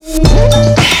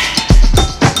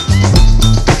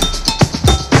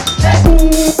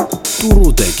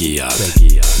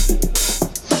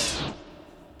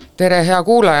Tere, hea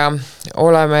kuulaja!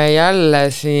 Oleme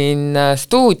jälle siin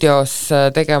stuudios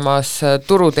tegemas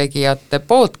turutegijate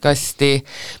podcasti.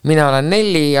 Mina olen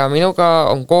Nelli ja minuga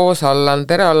on koos Allan.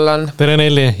 Tere, Allan! Tere,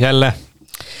 Nelli! Jälle!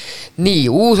 Nii,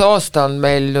 uus aasta on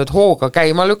meil nüüd hooga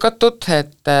käima lükatud,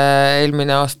 et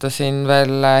eelmine aasta siin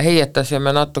veel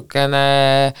heietasime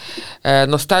natukene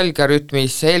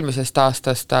nostalgiarütmis eelmisest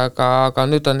aastast, aga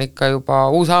nüüd on ikka juba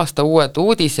uus aasta, uued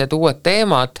uudised, uued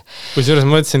teemad. Kusjuures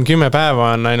ma mõtlesin, 10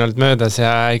 päeva on ainult möödas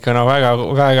ja ikka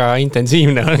väga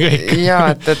intensiivne on kõik.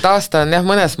 Ja, et aasta on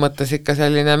mõnes mõttes ikka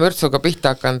selline mürtsuga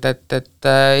pihta hakanud, et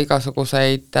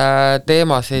igasuguseid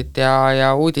teemasid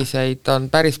ja uudiseid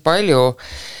on päris palju.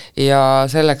 Ja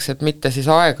selleks, et mitte siis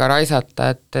aega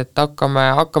raisata, et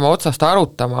hakkame otsast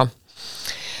arutama.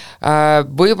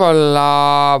 Võib-olla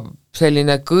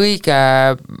selline kõige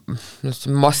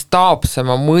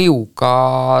mastaapsema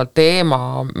mõjuga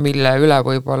teema, mille üle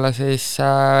võib-olla siis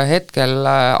hetkel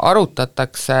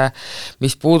arutatakse,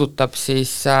 mis puudutab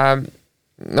siis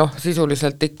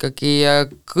sisuliselt ikkagi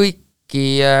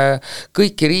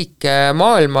kõiki riike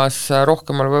maailmas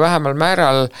rohkemal või vähemal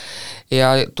määral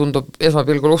ja tundub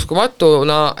esmapilgul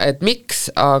uskumatuna, et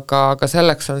miks, aga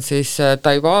selleks on siis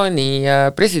Taiwani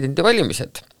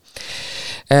presidendivalimised,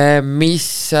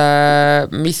 mis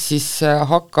siis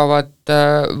hakkavad,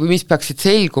 või mis peaksid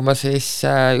selguma siis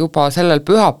juba sellel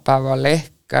pühapäeval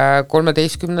ehk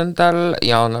 13.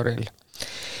 jaanuaril.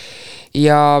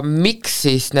 Ja miks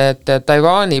siis need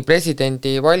Taiwani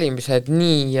presidendi valimised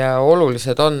nii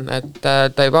olulised on, et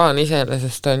Taiwan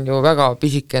iseenesest on ju väga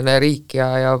pisikene riik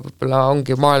ja võib-olla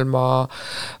ongi maailma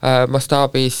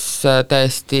mastaabis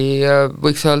täiesti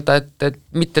võiks öelda, et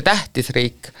mitte tähtis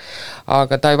riik,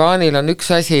 aga Taiwanil on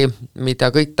üks asi,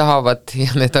 mida kõik tahavad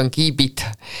ja need on kiibid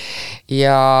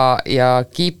ja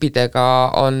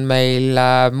kiipidega on meil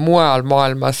mujal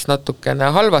maailmas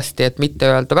natukene halvasti, et mitte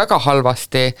öelda väga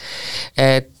halvasti,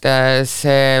 et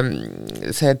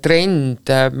see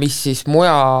trend, mis siis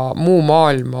muu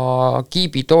maailma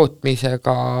kiibi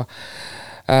tootmisega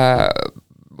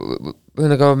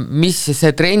mis siis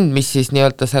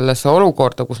nii-öelda sellesse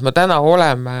olukorda, kus me täna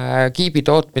oleme kiibi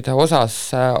tootmide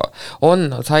osas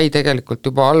sai tegelikult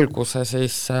juba alguse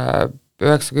siis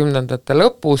 90ndate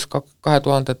lõpus,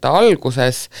 2000ndate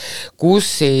alguses,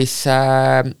 kus siis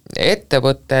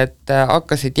ettevõtted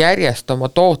hakkasid järjest oma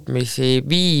tootmisi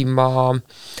viima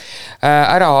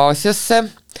ära Aasiasse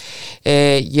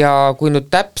ja kui nüüd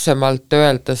täpsemalt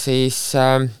öelda, siis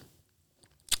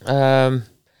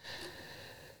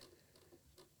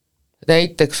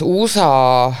näiteks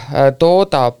USA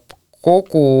toodab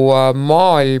kogu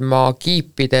maailma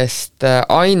kiipidest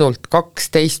ainult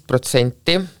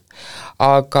 12%,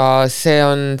 aga see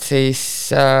on siis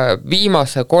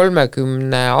viimase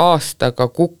 30 aastaga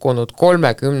kukkunud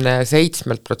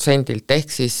 37%, ehk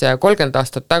siis 30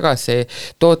 aastat tagasi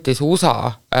tootis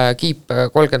USA kiip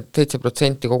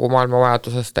 37% kogu maailma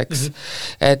vajadusest, eks.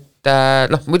 Et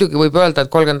muidugi võib öelda,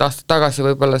 et 30 aastat tagasi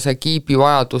võib-olla see kiibi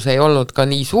vajadus ei olnud ka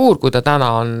nii suur, kui ta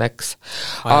täna on, eks.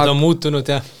 Aga on muutunud,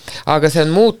 jah. Aga see on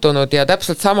muutunud ja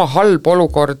täpselt sama halb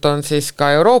olukord on siis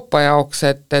ka Euroopa jaoks,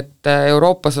 et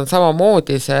Euroopas on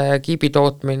samamoodi see kiibi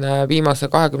tootmine viimase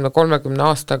 20-30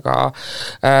 aastaga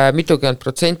mitukümmend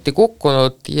protsenti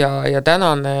kukkunud ja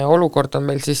tänane olukord on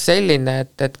meil siis selline,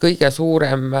 et kõige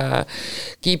suurem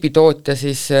kiibitootja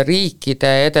siis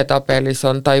riikide edetabelis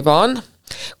on Taiwan,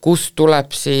 kus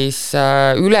tuleb siis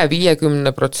üle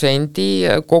 50%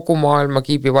 kogu maailma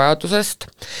kiibi vajadusest.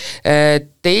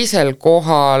 Teisel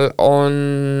kohal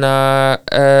on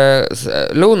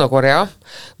Lõuna-Korea,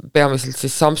 peamiselt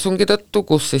siis Samsungi tõttu,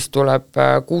 kus siis tuleb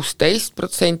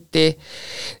 16%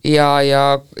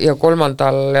 ja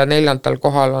kolmandal ja neljandal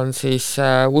kohal on siis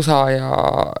USA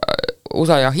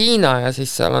ja Hiina ja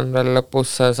siis seal on veel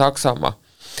lõpus Saksamaa.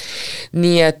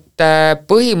 Nii et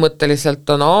põhimõtteliselt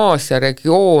on Aasia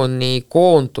regiooni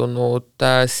koondunud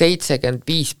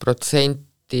 75%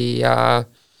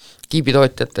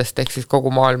 kiibitootjatest, ehk siis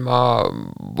kogu maailma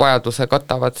vajaduse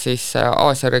katavad siis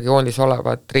Aasia regioonis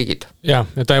olevad riigid. Ja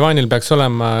Taiwanil peaks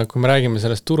olema, kui me räägime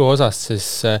sellest turu osast, siis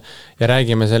ja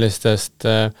räägime sellistest,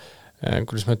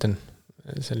 kuidas ma ütlen,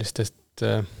 sellistest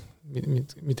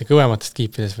mitte kõvematest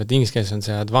kiipidest, vaid inglise keeles on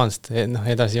see advanced,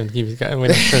 edasi jõudnud kiipid,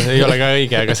 ei ole ka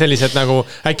õige, aga sellised nagu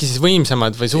äkki siis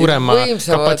võimsamad või suurema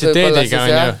kapatsiteediga on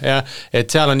ju, ja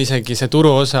et seal on isegi see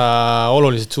turu osa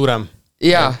oluliselt suurem.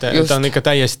 Ta on ikka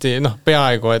täiesti,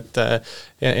 peaaegu, et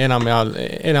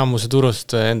enamuse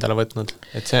turust endale võtnud,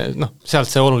 et see,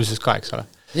 sealt see olulisus ka, eks ole.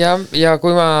 ja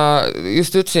kui ma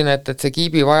just ütlesin, et see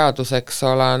kiibi vajaduseks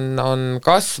on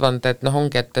kasvanud, et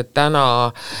ongi, et täna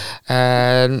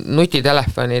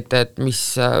nutitelefonid, et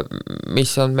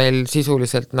mis on meil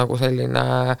sisuliselt nagu selline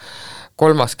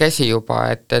kolmas käsi juba,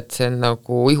 et see on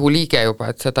nagu ihuliige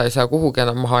juba, et seda ei saa kuhugi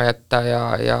enam maha jätta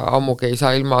ja ammugi ei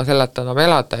saa ilma selleta enam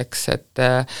elada, eks, et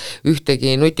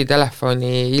ühtegi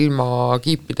nutitelefoni ilma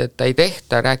kiipideta ei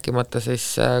tehta, rääkimata siis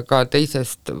ka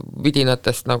teisest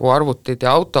vidinatest nagu arvutid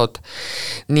ja autod.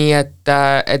 Nii et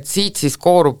siit siis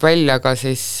koorub välja ka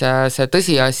siis see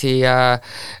tõsiasi,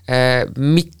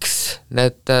 miks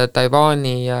need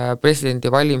Taiwani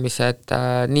presidendivalimised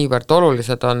niivõrd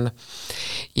olulised on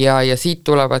ja siit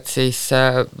tulevad siis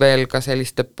veel ka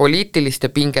selliste poliitiliste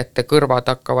pingete kõrvad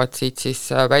hakkavad siit siis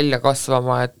välja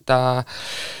kasvama, et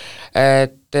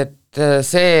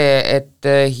see, et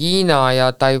Hiina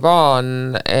ja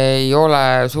Taiwan ei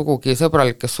ole sugugi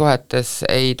sõbralikes suhetes,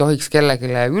 ei tohiks kellelegi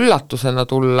üllatusena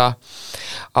tulla,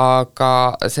 aga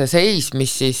see seis,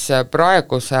 mis siis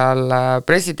praegu seal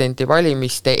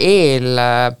presidendivalimiste eel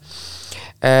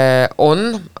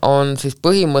on siis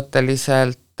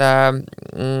põhimõtteliselt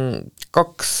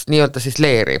kaks nii-öelda siis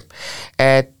leeri,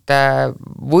 et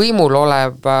võimul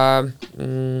olev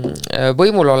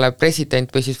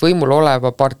president või siis võimul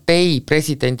oleva partei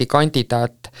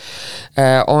presidendikandidaat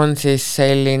on siis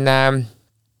selline,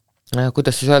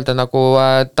 kuidas siis öelda, nagu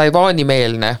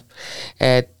Taiwani-meelne,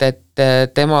 et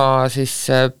tema siis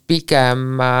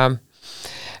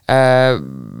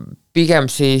pigem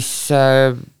siis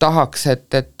tahaks, et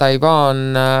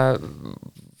Taiwan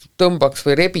tõmbaks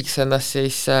või rebiks ennast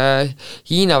siis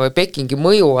Hiina või Pekingi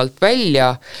mõju alt välja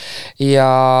ja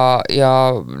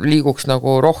liiguks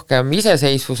nagu rohkem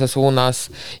iseseisvuse suunas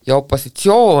ja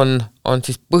opositsioon on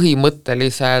siis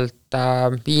põhimõtteliselt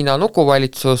Hiina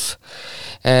nukuvalitsus,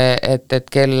 et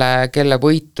kelle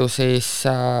võitu siis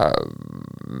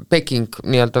Peking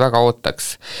nii-öelda väga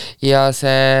ootaks. Ja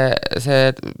see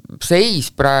seis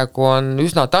praegu on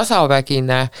üsna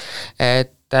tasavägine,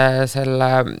 et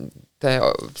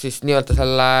siis nii-öelda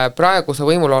selle praeguse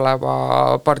võimul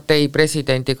oleva partei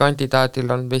presidendikandidaadil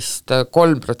on vist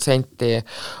 3%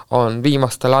 on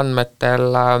viimastel andmetel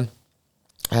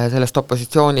sellest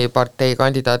opositsioonipartei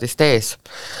kandidaadist ees.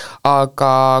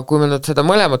 Aga kui me nüüd seda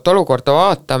mõlemat olukorda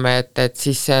vaatame, et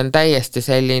siis see on täiesti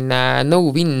selline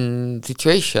no-win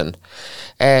situation,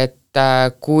 et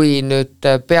kui nüüd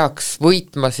peaks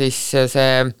võitma siis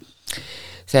see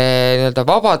nii-öelda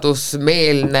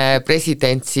vabadusmeelne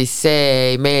president, siis see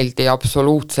ei meeldi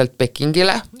absoluutselt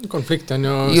Pekingile. Konflikt on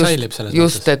ju säilib selles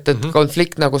just, et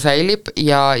konflikt nagu säilib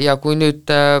ja kui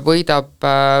nüüd võidab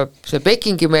see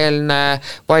Pekingi-meelne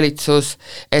valitsus,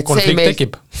 et konflikt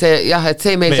tekib. Et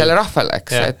see ei meeldi jälle rahvale,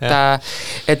 eks,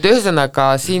 et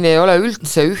ühesõnaga siin ei ole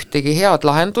üldse ühtegi head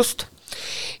lahendust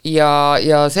ja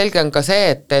selge on ka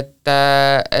see, et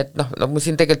me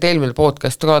siin tegelikult eelmine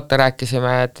podcast ka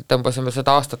rääkisime, et tõmbasime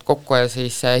seda aastat kokku ja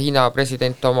siis Hiina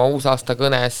president oma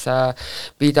uusaastakõnes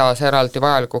pidas eraldi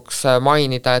vajalikuks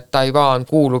mainida, et Taiwan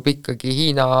kuulub ikkagi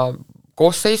Hiina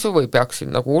koosseisu või peaks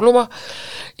sinna kuuluma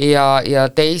ja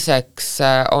teiseks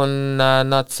on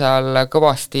nad seal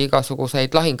kõvasti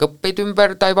igasuguseid lahingõppeid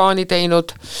ümber Taiwani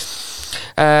teinud.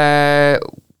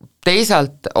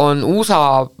 Teisalt on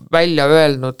USA välja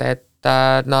öelnud, et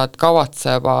nad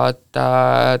kavatsevad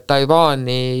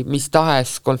Taiwani mis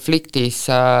tahes konfliktis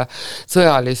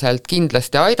sõjaliselt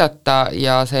kindlasti aidata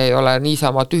ja see ei ole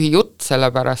niisama tühi jutt,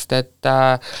 sellepärast et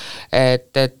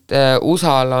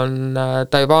USA-l on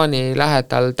Taiwani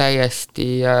lähedal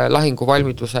täiesti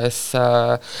lahinguvalmiduses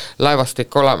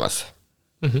laevastik olemas.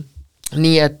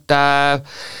 Nii et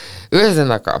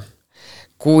ühesõnaga,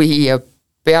 kui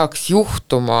peaks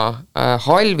juhtuma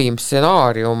halvim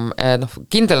stsenaarium,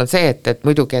 kindel on see, et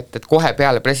muidugi, et kohe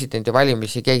peale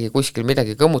presidendivalimisi keegi kuskil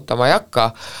midagi kõmmutama ei hakka,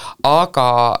 aga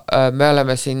me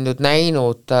oleme siin nüüd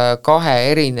näinud kahe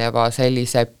erineva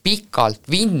sellise pikalt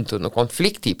vindunud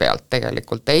konflikti pealt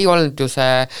tegelikult. Ei olnud ju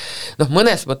see,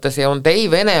 mõnes mõttes ei olnud ei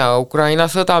Vene ja Ukraina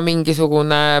sõda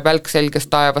mingisugune välk selgest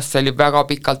taevast, see oli väga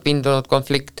pikalt vindunud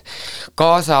konflikt,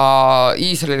 kaasa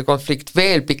Iisraeli konflikt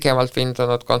veel pikemalt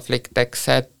vindunud konflikt,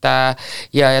 eks,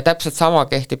 ja täpselt sama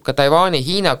kehtib ka Taiwani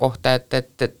Hiina kohta, et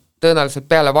tõenäoliselt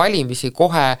peale valimisi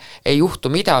kohe ei juhtu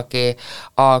midagi,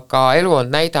 aga elu on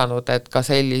näidanud, et ka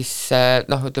sellise,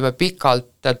 ütleme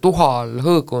pikalt tuhal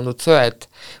hõõgunud söed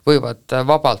võivad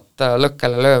vabalt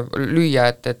lõkkele lüüa,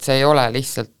 et see ei ole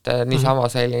lihtsalt niisama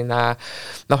selline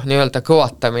nii-öelda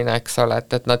kõvatamine, eks ole,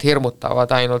 et nad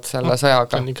hirmutavad ainult selle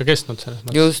sõjaga. See on ikka kestnud selles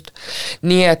mõttes. Just.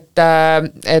 Nii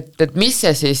et mis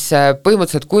see siis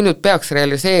põhimõtteliselt, kui nüüd peaks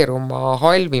realiseeruma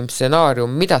halvim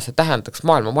stsenaarium, mida see tähendaks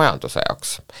maailma majanduse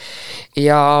jaoks?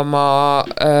 Ja ma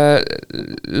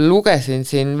lugesin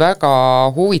siin väga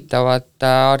huvitavat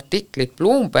artiklit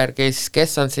Bloombergis,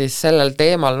 kes on siis sellel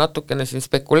teemal natukene siin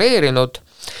spekuleerinud,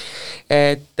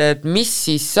 et mis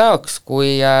siis saaks,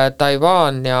 kui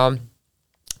Taiwan ja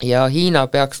Hiina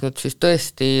peaks nüüd siis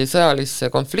tõesti sõjalisse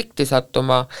konflikti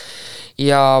sattuma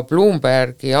ja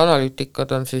Bloombergi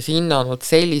analüütikud on siis hinnanud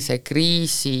sellise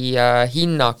kriisi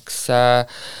hinnaks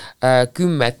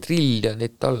 $10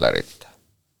 triljonit.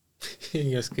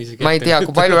 Ma ei tea,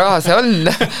 kui palju raha see on,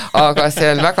 aga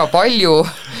see on väga palju,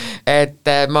 et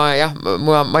ma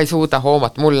ei suuda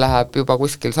hoomata, mul läheb juba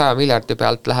kuskil 100 miljardi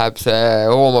pealt läheb see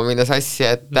hoomamine sassi,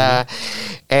 et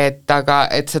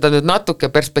seda nüüd natuke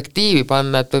perspektiivi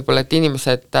panna, et võib-olla, et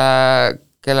inimesed,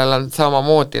 kellel on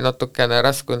samamoodi natukene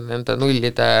raske nende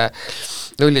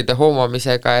nullide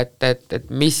hoomamisega, et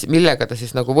millega ta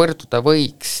siis nagu võrduda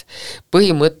võiks.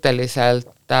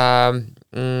 Põhimõtteliselt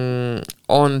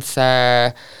on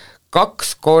see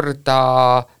 2 korda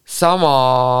sama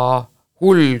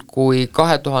hull kui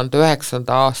 2009.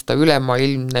 aasta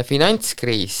ülemaailmne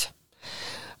finantskriis,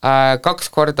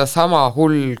 2 korda sama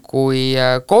hull kui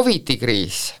COVID-i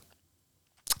kriis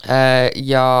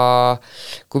ja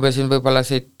kui me siin võib-olla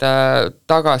siit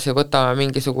tagasi võtame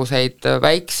mingisuguseid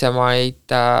väiksemaid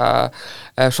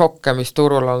šokke, mis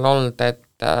turul on olnud, et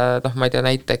ma ei tea,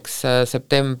 näiteks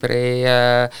septembri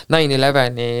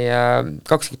 9/11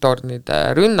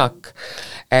 kaksiktornide rünnak,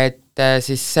 et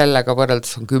siis sellega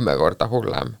võrreldes on 10 korda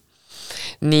hullem.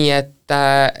 Nii et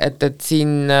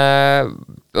siin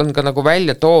on ka nagu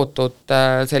välja toodud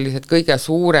sellised kõige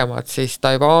suuremad siis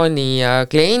Taiwani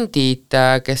kliendid,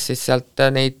 kes siis sealt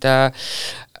neid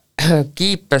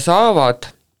kiipe saavad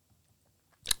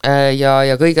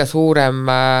ja kõige suurem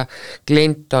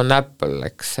klient on Apple,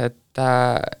 eks, et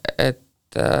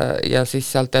ja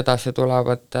siis sealt edasi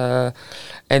tulevad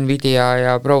Nvidia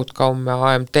ja Broadcom ja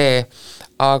AMD,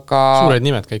 aga suured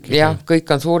nimed kõik. Jah,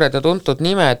 kõik on suured ja tuntud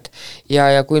nimed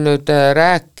ja kui nüüd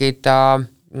rääkida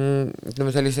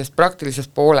ütleme sellisest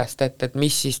praktilisest poolest, et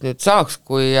mis siis nüüd saaks,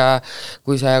 kui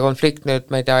see konflikt nüüd,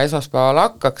 ma ei tea, esmaspäeval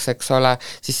hakkaks, eks ole,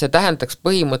 siis see tähendaks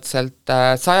põhimõtteliselt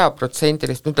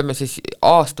 100%, ütleme siis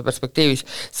aasta perspektiivis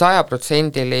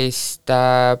 100%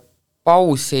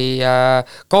 pausi,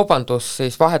 kaubandus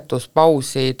siis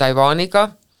vahetuspausi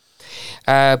Taiwaniga,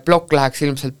 plokk läheks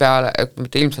ilmselt peale,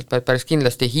 mitte ilmselt, vaid päris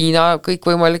kindlasti Hiina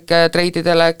kõikvõimalike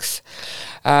treididele, eks,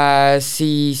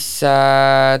 siis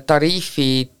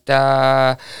tariifid,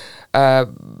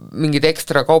 mingid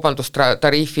ekstra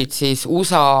kaubandustariifid siis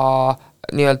USA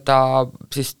nii-öelda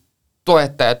siis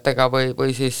toetajatega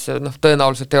või siis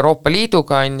tõenäoliselt Euroopa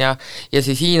Liiduga on ja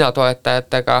siis Hiina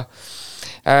toetajatega.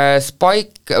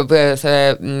 Spike,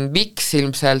 see VIX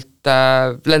ilmselt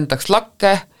lendaks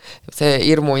lakke, see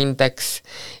hirmuindeks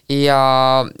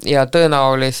ja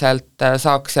tõenäoliselt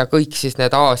saaks ja kõik siis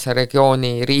need Aasia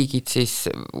regiooni riigid siis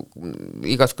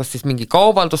kas siis mingi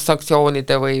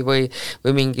kaubandussanktsioonide või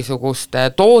mingisuguste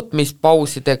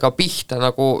tootmispausidega pihta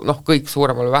nagu kõik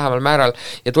suuremal või vähemal määral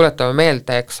ja tuletame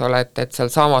meelde, eks ole, et seal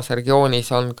samas regioonis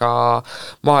on ka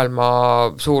maailma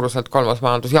suuruselt 3.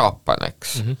 majandus Jaapan, eks.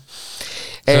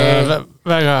 See on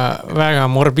väga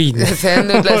morbiidne. See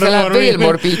läheb veel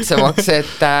morbiidsemaks,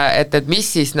 et mis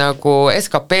siis nagu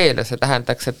SKP-le see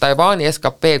tähendaks, et Taiwani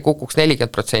SKP kukuks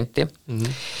 40%,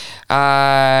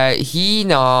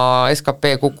 Hiina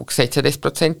SKP kukuks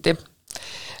 17%,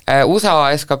 USA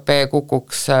SKP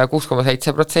kukuks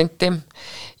 6,7%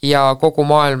 ja kogu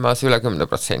maailmas üle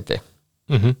 10%.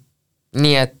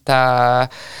 Nii et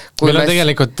meil on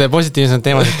tegelikult positiivsed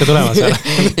teemasid ka tulemas seal.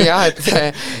 jah,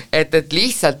 et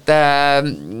lihtsalt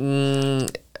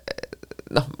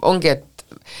ongi, et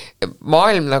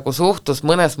maailm nagu suhtus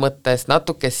mõnes mõttes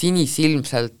natuke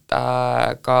sinisilmselt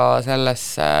ka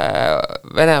sellesse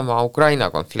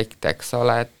Venemaa-Ukraina konflikti, eks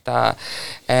ole, et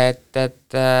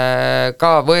ka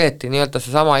võeti nii-öelda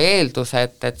seesama eeldus,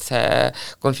 et see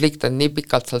konflikt on nii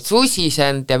pikalt seal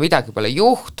susisend ja midagi pole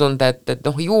juhtunud, et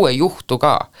ju ei juhtu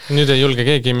ka. Nüüd ei julge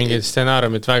keegi mingit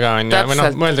stsenaariumit väga on ja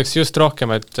mõeldakse just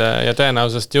rohkem, ja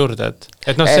tõenäosust juurde,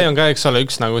 et see on ka, eks ole,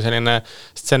 üks nagu selline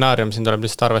stsenaarium, siin tuleb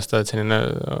lihtsalt arvestada, et selline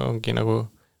ongi nagu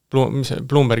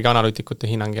Bloombergi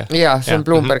analüütikute hinnang. Jaa, see on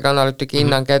Bloombergi analüütiki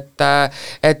hinnang, et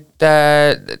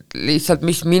lihtsalt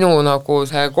mis minu nagu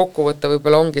see kokkuvõte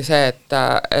võib-olla ongi see,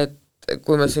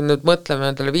 kui me siin nüüd mõtleme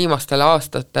nendele viimastele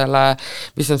aastatele,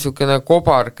 mis on niisugune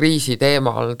kobarkriisi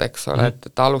teema olnud, eks ole,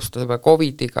 et alustame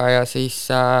COVID-iga ja siis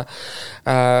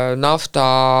nafta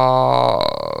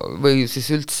või siis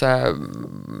üldse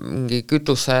mingi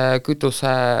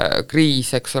kütusekriis,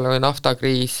 eks ole, või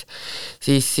naftakriis,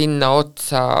 siis sinna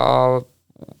otsa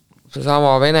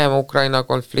seesama Venemaa-Ukraina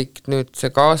konflikt, nüüd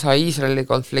see Gaza-Iisraeli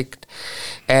konflikt,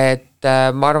 et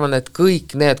ma arvan, et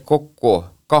kõik need kokku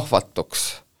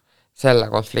kahvatuks selle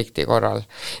konflikti korral.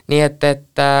 Nii et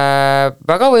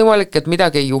väga võimalik, et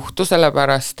midagi ei juhtu,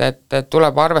 sellepärast, et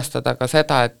tuleb arvestada ka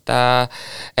seda,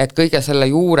 et kõige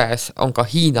selle juures on ka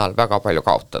Hiinal väga palju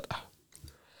kaotada.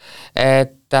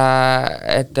 Et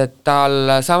tal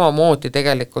samamoodi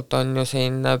tegelikult on ju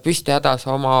siin püsti hädas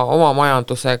oma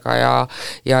majandusega ja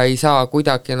ei saa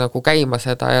kuidagi nagu käima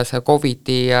seda ja see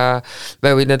COVID-i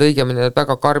või need õigemini need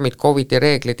väga karmid COVID-i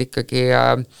reeglid ikkagi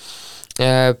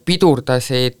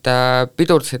pidurdasid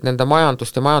nende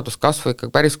majandust ja majanduskasvu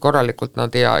ikkagi päris korralikult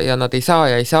ja nad ei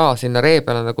saa sinna ree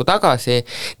peale nagu tagasi,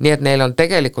 nii et neil on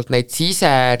tegelikult neid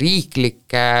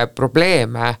siseriiklikke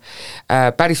probleeme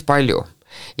päris palju.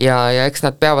 Ja eks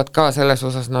nad peavad ka selles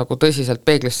osas nagu tõsiselt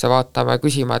peeglisse vaatama ja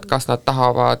küsima, et kas nad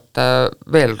tahavad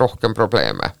veel rohkem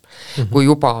probleeme, kui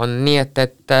juba on. Nii et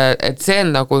see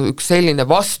on nagu üks selline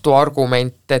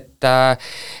vastuargument,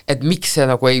 et miks see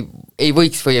nagu ei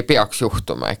võiks või ei peaks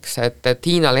juhtuma, eks, et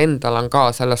Hiinal endal on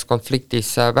ka selles konfliktis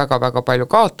väga-väga palju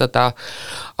kaotada,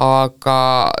 aga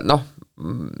noh,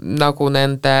 nagu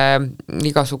nende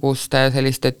igasuguste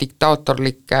selliste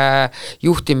diktaatorlike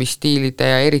juhtimisstiilide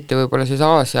ja eriti võib-olla siis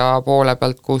Aasia poole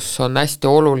pealt, kus on hästi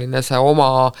oluline see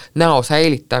oma näo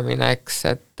säilitamine,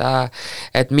 eks,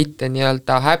 et mitte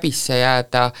nii-öelda häbisse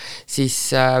jääda, siis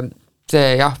see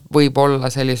jah, võib olla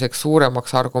selliseks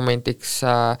suuremaks argumendiks,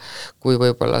 kui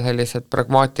võib-olla sellised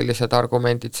pragmaatilised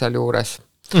argumendid seal juures.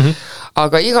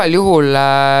 Aga igal juhul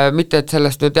mitte, et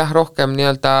sellest nüüd jah, rohkem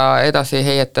nii-öelda edasi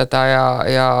heietada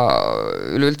ja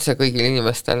üleüldse kõigil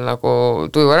inimestel nagu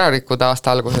tuju ära rikkuda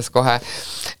aasta alguses kohe,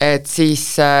 et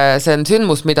siis see on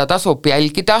sündmus, mida tasub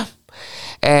jälgida,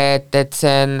 et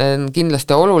see on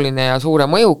kindlasti oluline ja suure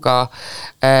mõjuga,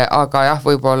 aga jah,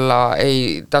 võib-olla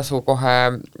ei tasu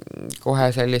kohe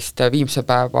sellist viimse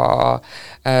päeva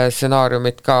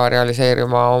stsenaariumit ka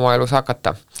realiseerima oma elus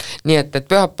hakata. Nii et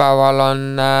pühapäeval on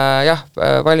jah,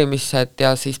 valimised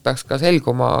ja siis peaks ka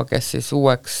selguma, kes siis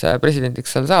uueks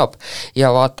presidendiks seal saab ja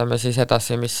vaatame siis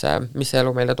edasi, mis see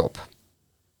elu meile toob.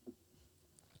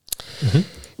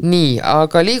 Nii,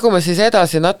 aga liigume siis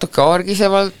edasi natuke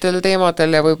argisematel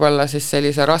teemadel ja võib-olla siis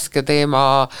sellise raske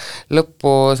teema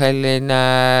lõppu selline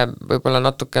võib-olla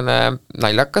natukene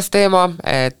naljakas teema,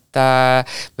 et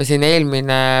me siin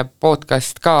eelmine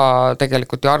podcast ka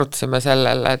tegelikult ju arutasime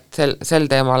sellel, et sel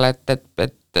teemal,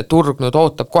 et turg nüüd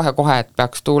ootab kohe-kohe, et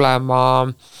peaks tulema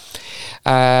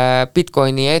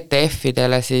Bitcoini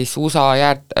ETF-idele siis USA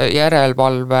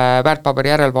järelevalve,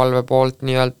 väärtpaberi järelevalve poolt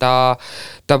nii-öelda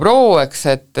tabroo, eks,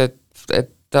 et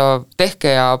tehke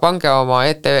ja pange oma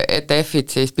ETF-id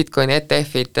siis Bitcoini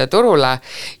ETF-id turule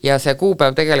ja see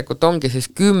kuupäev tegelikult ongi siis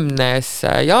 10.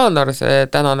 jaanuar, see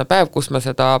tänane päev, kus me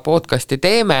seda podcasti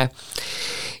teeme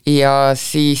ja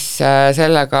siis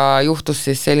sellega juhtus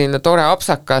siis selline tore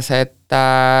apsakas, et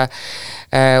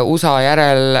USA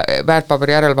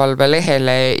väärtpaberi järelevalve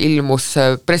lehele ilmus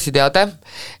pressiteade,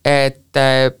 et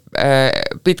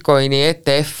Bitcoini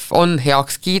ETF on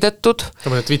heaks kiidetud.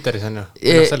 Twitteris on ju,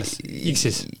 selles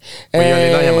X-is või oli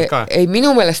laiemalt ka? Ei,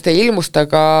 minu meelest ei ilmusta,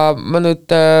 aga ma nüüd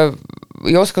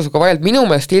ei oska suga vaielda, minu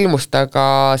meelest ilmusta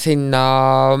ka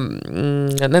sinna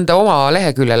nende oma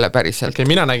leheküljele päriselt. Okei,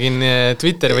 mina nägin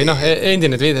Twitteri või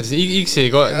endine Twitteris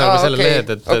X-i nagu selle lehed.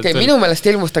 Okei, minu meelest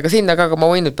ilmusta ka sinna ka, aga ma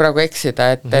võin nüüd praegu eksida,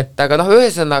 et aga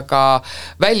ühesõnaga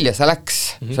välja see läks,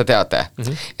 sa teade,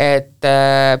 et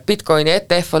Bitcoini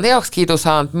ETF on heakskiidu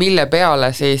saanud, mille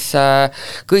peale siis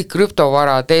kõik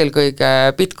krüptovarad, eelkõige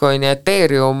Bitcoin ja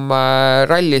Ethereum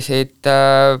rallisid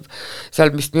seal,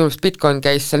 mis minu meelest Bitcoin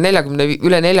käis seal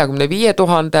üle 45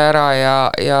 000 ära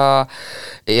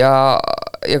ja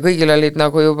kõigil olid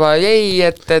nagu juba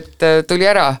et tuli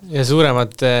ära. Ja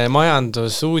suuremad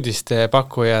majandusuudiste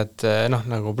pakkujad,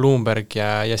 nagu Bloomberg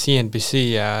ja CNBC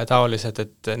ja taolised,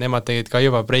 et nemad tegid ka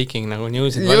juba breaking nagu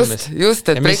newsid valmis. Just,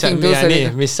 et breaking news oli.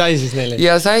 Mis sai siis neile?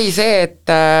 Ja sai see,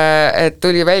 et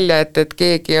tuli välja, et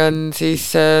keegi on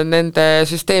siis nende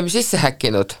süsteemi sisse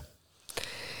häkkinud.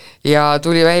 Ja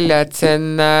tuli välja, et see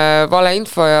on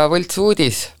valeinfo ja võlts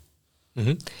uudis.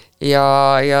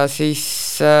 Ja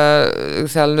siis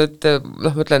seal nüüd,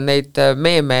 noh, ma ütlen, neid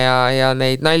meeme ja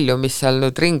neid nalju, mis seal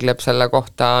nüüd ringleb selle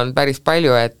kohta, on päris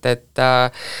palju, et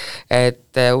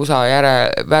USA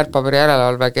väärtpaberi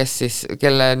järelevalve,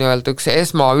 kelle nii-öelda üks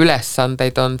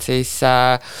esmaülesandeid on siis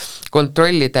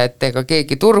kontrollida, et ega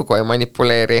keegi turgu ei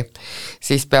manipuleeri,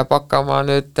 siis peab hakkama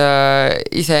nüüd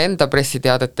iseenda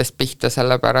pressiteadetest pihta,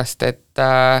 sellepärast, et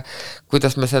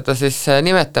kuidas me seda siis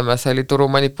nimetame, see oli turu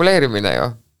manipuleerimine ju.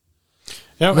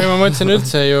 Jah, ma mõtlesin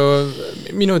üldse ju,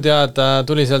 minu teada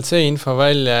tuli sealt see info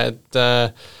välja,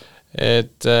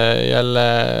 et jälle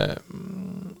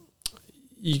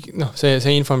noh,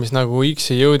 see info, mis nagu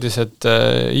X-i jõudis, et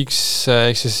X,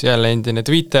 ehk siis jälle endine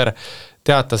Twitter,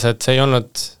 teatas, et see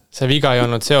viga ei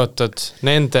olnud seotud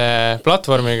nende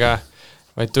platvormiga,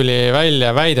 vaid tuli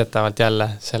välja väidetavalt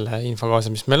jälle selle info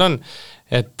kohaselt, mis meil on,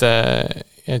 et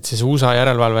siis USA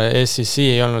järelevalve SEC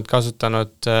ei olnud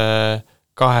kasutanud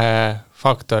kahe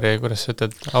faktori, kuidas sa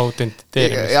ütled,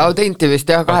 autentiteerimist? Autentimist,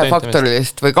 jah,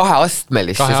 kahefaktorilist või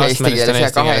kaheastmelist, siis eesti keeles ja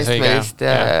kaheastmelist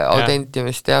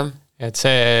autentimist, jah. Et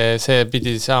see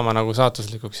pidi saama nagu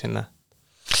saatuslikuks sinna.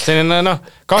 Selline, noh,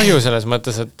 kahju selles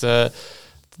mõttes, et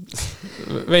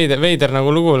veider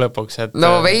nagu lugu lõpuks, et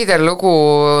no veider lugu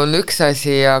on üks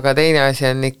asi, aga teine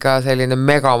asi on ikka selline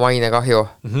megamaine kahju.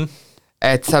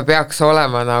 Et sa peaks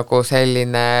olema nagu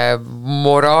selline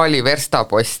moraali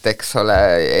verstapost, eks ole,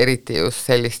 eriti just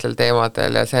sellistel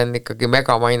teemadel ja see on ikkagi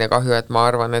megamaine kahju, et ma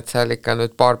arvan, et seal ikka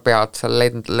nüüd paar pead seal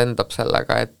lendab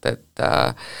sellega, et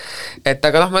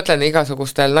aga noh, ma ütlen,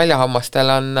 igasugustel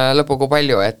naljahammastel on lõpugu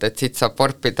palju, et siit saab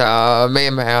vorpida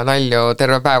meeme ja nalju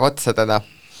terve päev otsa teda.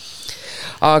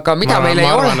 Aga mida meil ei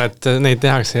ole... Ma arvan, et neid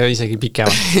tehakse isegi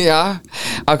pikemalt. Jah,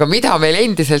 aga mida meil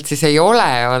endiselt siis ei ole,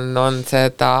 on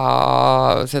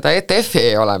seda ETF-i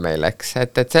ei ole meil, eks,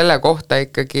 et selle kohta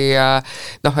ikkagi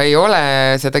noh, ei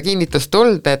ole seda kinnitust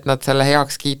tulnud, et nad selle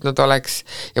heaks kiitnud oleks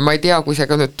ja ma ei tea, kui see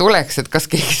ka nüüd tuleks, et kas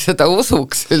keegi seda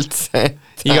usuks üldse.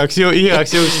 Igaks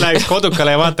juhuks läheks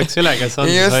kodukale ja vaataks üle, kes on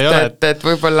just, ei ole. Et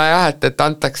võib-olla jah, et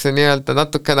antakse nii-öelda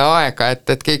natukene aega,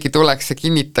 et keegi tuleks ja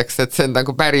kinnitaks, et see on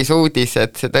nagu päris uudis,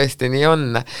 et see tõesti nii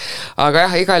on. Aga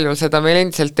jah, igal juhul seda meil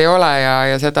endiselt ei ole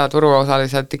ja seda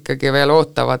turuosaliselt ikkagi veel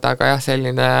ootavad, aga jah,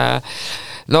 selline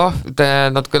noh,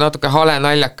 natuke hale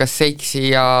naljakas seik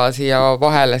siia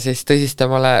vahele siis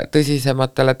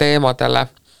tõsisematele teemadele.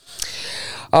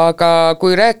 Aga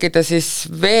kui rääkida siis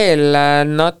veel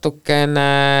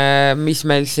natukene, mis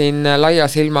meil siin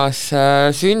laias ilmas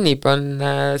sünnib, on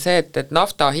see, et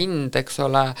nafta hind, eks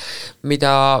ole,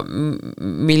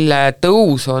 mille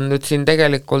tõus on nüüd siin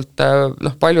tegelikult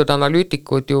noh, paljud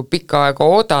analüütikud ju pikka aega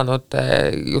oodanud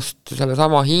just selle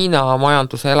sama Hiina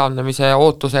majanduse elavnemise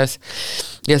ootuses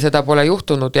ja seda pole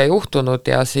juhtunud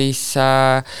ja siis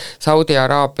Saudi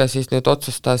Araabia siis nüüd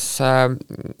otsustas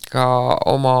ka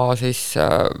oma siis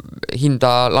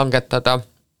hinda langetada,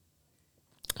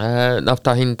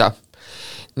 nafta hinda.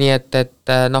 Nii et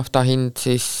nafta hind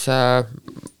siis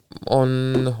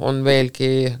on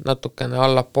veelgi natukene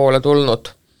allapoole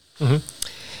tulnud.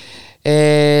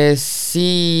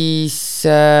 Siis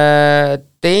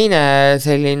teine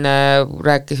selline,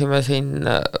 rääkisime siin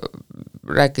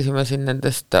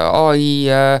nendest AI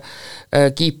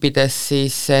kiipidest,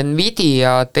 siis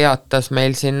Nvidia teatas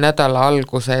meil siin nädala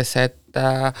alguses, et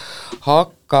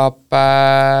hakkab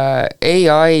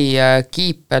AI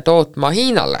kiipe tootma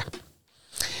Hiinale.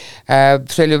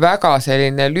 See oli väga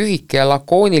selline lühike ja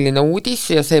lakooniline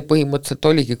uudis ja see põhimõtteliselt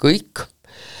oligi kõik.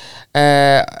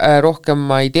 Rohkem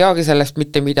ma ei teagi sellest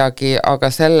mitte midagi, aga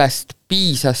sellest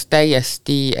piisas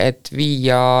täiesti, et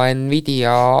viia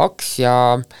Nvidia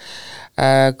aktsia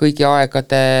kõigi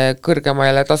aegade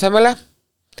kõrgemale tasemele.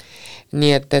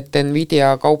 Nii et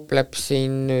Nvidia kaupleb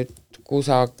siin nüüd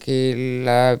kusagil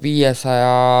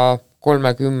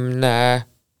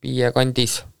 535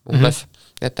 kandis umbes,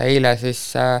 et eile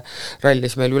siis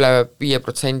rallis meil üle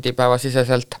 5%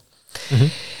 päevasiseselt.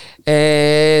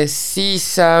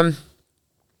 Siis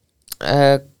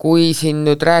kui siin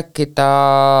nüüd rääkida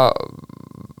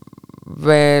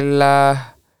veel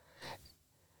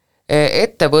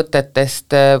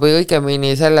ettevõtetest või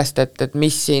õigemini sellest, et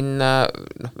mis siin,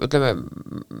 ütleme,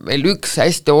 meil üks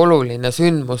hästi oluline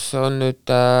sündmus on nüüd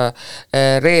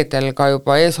reedel ka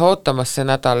juba ees ootamas see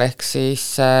nädal, ehk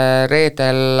siis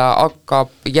reedel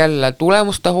hakkab jälle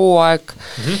tulemuste hooaeg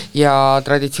ja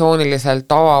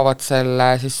traditsiooniliselt avavad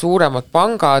selle siis suuremad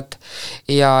pangad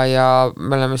ja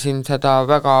me oleme siin seda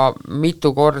väga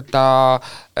mitu korda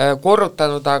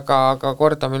korrutanud, aga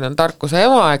kordamine on tarkuse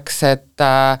ema, eks, et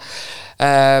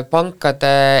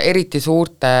pankade, eriti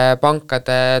suurte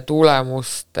pankade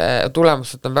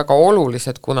tulemused on väga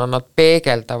olulised, kuna nad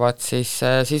peegeldavad siis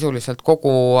sisuliselt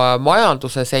kogu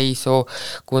majanduse seisu,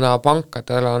 kuna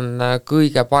pankadel on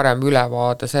kõige parem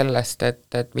ülevaade sellest,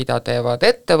 et mida teevad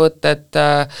ettevõtted,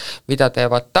 mida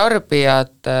teevad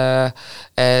tarbijad,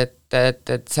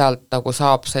 et sealt nagu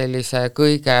saab sellise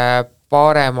kõige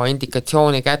parema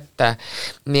indikatsiooni kätte,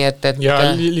 nii et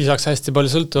ja lisaks hästi palju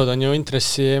sõltuvad on ju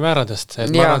intressimääradest,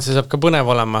 et ma arvan, et see saab ka põnev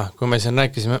olema, kui me siin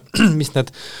rääkisime, mis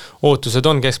need ootused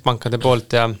on keskpankade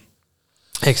poolt ja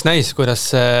eks näis, kuidas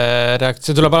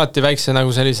see tuleb alati väikse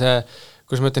nagu sellise,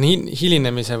 kus ma ütlen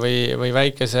hilinemise või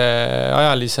väikese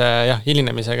ajalise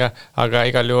hilinemisega, aga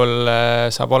igal juhul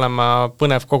saab olema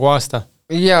põnev kogu aasta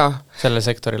selle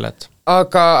sektorile, et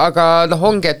aga noh,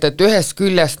 ongi, et ühest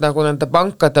küljest nagu nende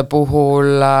pankade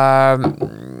puhul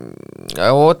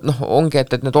ongi,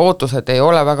 et need ootused ei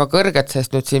ole väga kõrged,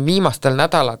 sest nüüd siin viimastel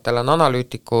nädalatel on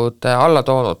analüütikud alla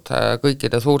toonud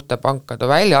kõikide suurte pankade,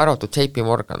 välja arvatud JP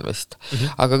Morgan vist,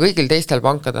 aga kõigil teistel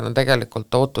pankadel on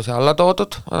tegelikult ootusi alla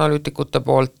toodud analüütikute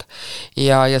poolt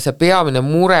ja see peamine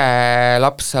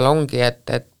murelaps seal ongi, et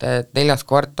neljas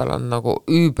kvartal on nagu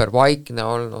üübervaikne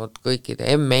olnud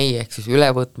kõikide MA ehk siis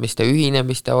ülevõtmiste,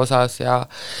 ühinemiste osas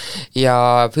ja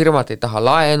firmad ei taha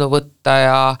laenu võtta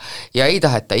ja ei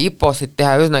taheta IPO-sid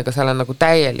teha, ühesõnaga seal on nagu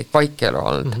täielik vaikelu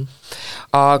olnud.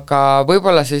 Aga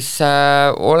võib-olla siis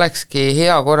olekski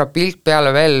hea korra pilk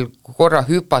peale veel korra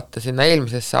hüpata sinna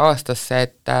eelmisesse aastasse,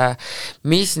 et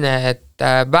mis need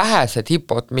vähesed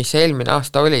IPO-d, mis eelmine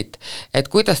aasta olid, et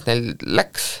kuidas neil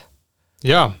läks?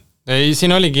 Jaa,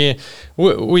 siin oligi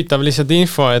huvitav lihtsalt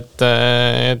info, et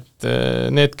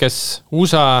need, kes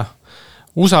USA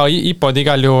IPO-d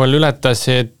igal juhul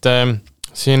ületasid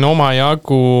siin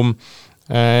omajagu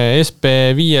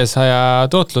SP500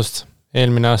 tootlust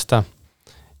eelmine aasta.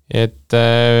 Et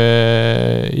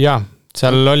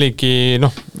seal oligi,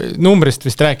 numbrist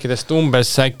vist rääkides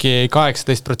umbes äkki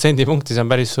 18% punktis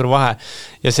on päris suur vahe.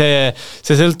 Ja see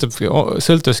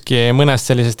sõltuski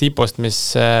mõnest sellisest IPO-st, mis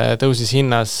tõusis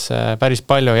hinnas päris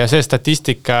palju ja see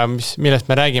statistika, millest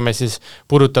me räägime, siis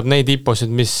puudutab neid IPO-sid,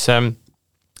 mis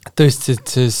tõstsid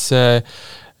siis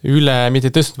mitte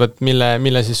tõstnud,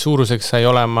 mille siis suuruseks sai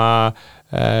olema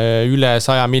üle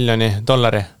 $100 miljoni.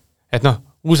 Et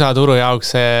USA turu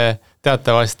jaoks see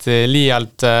teatavasti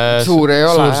liialt suur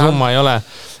summa ei ole.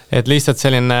 Et lihtsalt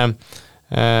selline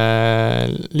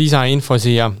lisainfo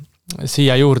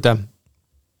siia juurde.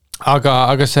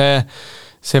 Aga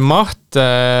see maht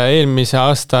eelmise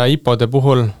aasta IPO-de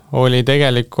puhul oli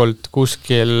tegelikult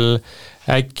kuskil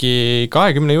äkki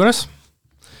 20 juures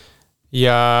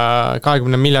ja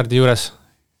 20 miljardi juures.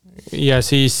 Ja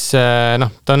siis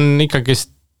ta on ikkagi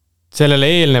sellele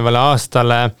eelnevale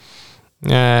aastale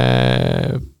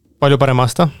palju parem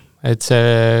aasta, et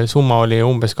see summa oli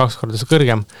umbes 2 korda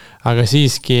kõrgem, aga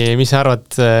siiski, mis sa arvad,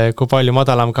 kui palju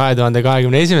madalam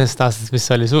 2021. aastast, mis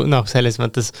oli selles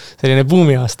mõttes selline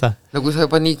buumi aasta? No kui sa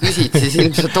juba nii küsid, siis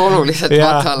ilmselt oluliselt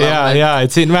madalam. Ja, et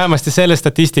siin vähemasti selle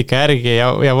statistika järgi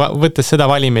ja võttes seda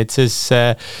valimit, siis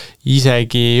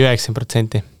isegi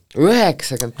 90%.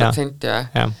 90%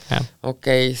 või?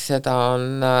 Okei, seda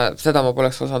ma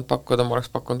poleks osanud pakkuda, ma oleks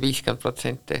pakkunud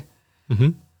 50%.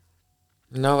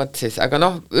 No võt siis, aga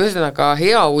ühesõnaga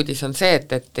hea uudis on see,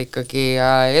 et ikkagi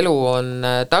elu on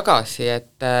tagasi,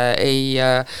 et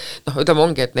ütleme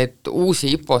ongi, et neid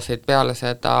uusi IPO-sid peale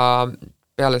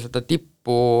seda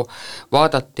tippu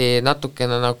vaadati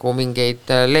natukene nagu mingeid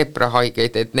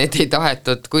leeprahaigeid, et need ei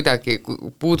tahetud kuidagi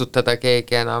puudutada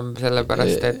keegi enam,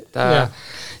 sellepärast, et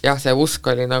see usk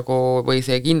oli nagu, või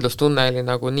see kindlustunne oli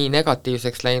nagu nii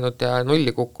negatiivseks läinud ja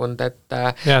nulli kukkunud,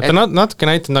 ta natuke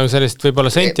näitab nagu sellist võib-olla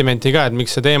sentimenti ka, et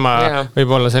miks see teema võib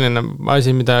olla selline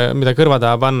asi, mida kõrva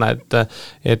taha panna,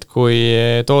 et kui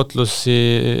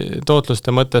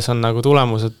tootluste mõttes on nagu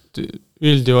tulemused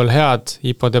üldjuhul head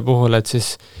IPO-de puhul, et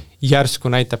siis järsku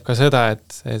näitab ka seda,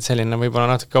 et selline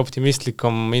võib-olla natuke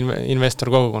optimistlikum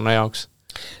investor kogukonna jaoks.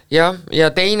 Ja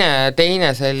teine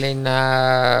selline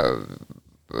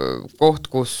koht,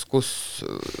 kus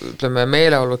ütleme,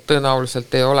 meeleolud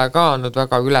tõenäoliselt ei ole ka nüüd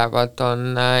väga ülevad,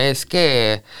 on ESG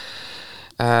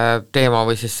teema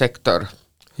või siis sektor.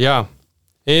 Jaa,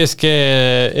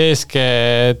 ESG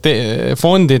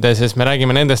fondides, siis me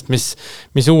räägime nendest, mis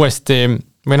uuesti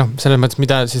või selles mõttes,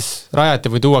 mida siis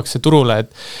rajati või tuuakse turule,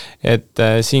 et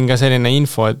siin ka selline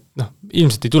info, et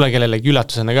ilmselt ei tule kellelegi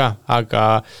üllatusena ka, aga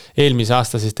eelmise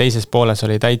aasta siis teises pooles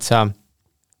oli täitsa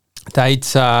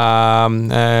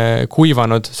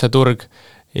kuivanud see turg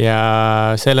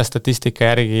ja selle statistika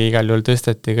järgi igal juhul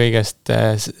tõsteti kõigest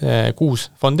 6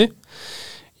 fondi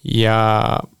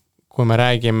ja kui me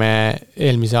räägime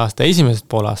eelmise aasta esimesest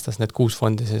poolaastast need 6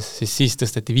 fondi, siis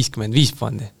tõsteti 55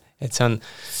 fondi. Et see on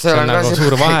nagu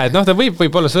suur vahe, et ta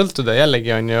võib olla sõltuda,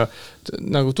 jällegi on ju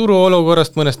nagu turu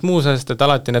olukorrast mõnest muusest, et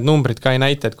alati need numbrid ka ei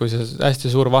näita, et kui see hästi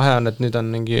suur vahe on, et nüüd on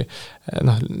mingi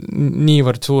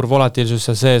niivõrd suur volatiilsus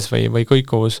sees või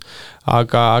kõikuvus,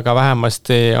 aga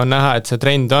vähemasti on näha, et see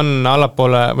trend on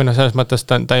allapoole, või selles mõttes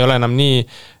ta ei ole enam nii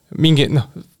mingi,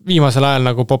 viimasel ajal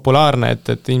nagu populaarne, et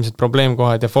ilmselt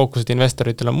probleemkohad ja fookused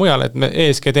investoritel on mujal, et me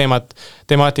ESG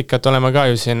temaatikat oleme ka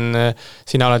ju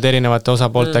sina oled erinevate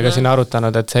osapooltega siin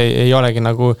arutanud, et see ei olegi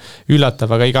nagu üllatav,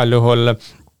 aga igal juhul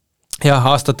jah,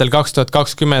 aastatel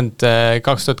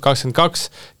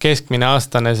 2020-2022 keskmine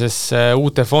aastane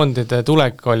uute fondide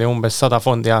tulek oli umbes 100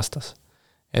 fondi aastas.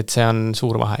 Et see on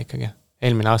suur vahe ikkagi.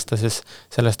 Eelmine aasta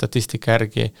selle statistika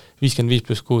järgi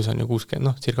 55+6 on ju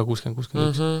 60, circa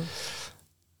 60-61.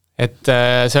 Et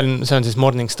see on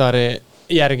Morningstari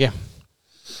järgi.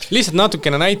 Lihtsalt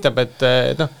natukene näitab, et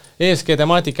ESG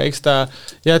temaatika, eks ta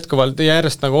jätkuvalt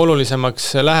järjest nagu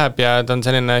olulisemaks läheb ja ta on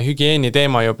selline hügieeni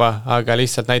teema juba, aga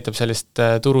lihtsalt näitab sellist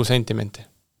turu sentimenti.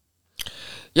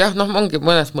 Jah, ongi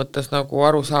mõnes mõttes nagu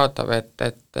arusaadav,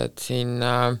 et siin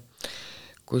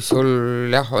kui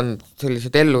sul on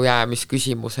sellised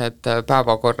ellujäämisküsimused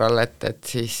päevakorral, et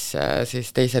siis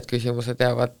teised küsimused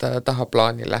jäävad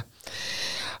tahaplaanile.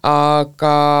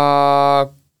 Aga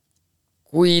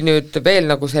kui nüüd veel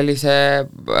nagu sellise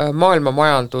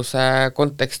maailmamajanduse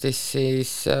kontekstis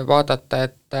siis vaadata,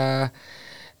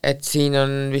 et siin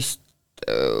on vist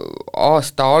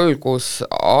aasta algus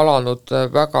alanud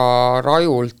väga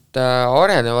rajult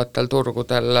arenevatel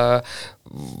turgudel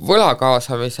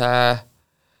võlakaasamise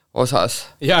osas.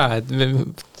 Jaa, et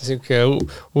selline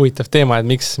huvitav teema, et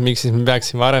miks siis me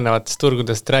peaksime arenevatest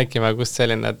turgudest rääkima, kust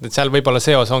selline, et seal võib-olla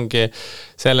seos ongi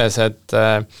selles, et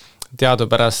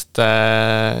teadupärast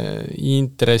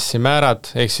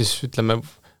intressimäärad, ehk siis ütleme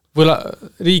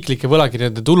riiklike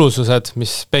võlakirjade tulusused,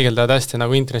 mis peegeldavad hästi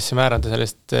nagu intressimäärade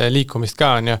sellist liikumist ka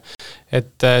on ju,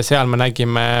 et seal me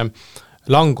nägime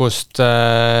langust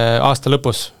aasta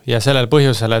lõpus ja sellel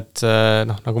põhjusel, et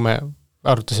nagu me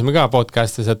arutasime ka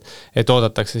podcastis, et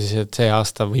oodatakse siis, et see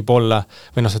aasta võib olla,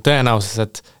 või see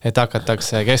tõenäosus, et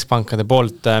hakatakse keskpankade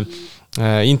poolt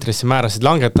intressimäärasid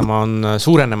langetama, on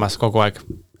suurenemas kogu aeg.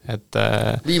 Et,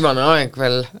 viimane aeg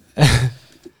veel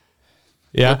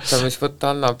võtta, mis võtta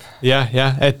annab. Jah,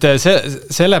 et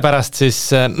sellepärast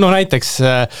siis, näiteks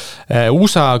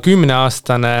USA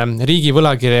 10-aastane riigi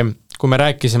võlakiri, kui me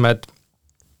rääkisime,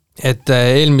 et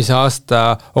eelmise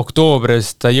aasta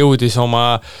oktoobris ta jõudis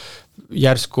oma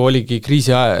järsku oligi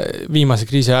viimase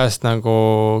kriisi ajast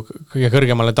nagu kõige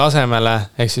kõrgemale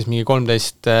tasemele, ehk siis mingi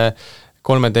 13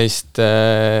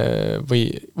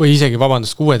 või isegi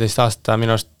 16 aasta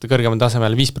minu arust kõrgemal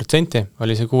tasemel 5%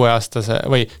 oli see 6-aastase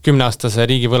või 10-aastase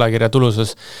riigi võlakirja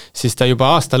tulusus, siis ta juba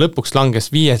aasta lõpuks langes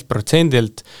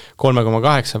 5%-lt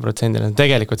 3,8%-le.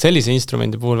 Tegelikult sellise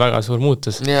instrumendi puhul väga suur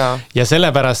muutus. Ja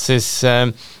sellepärast siis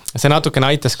see natukene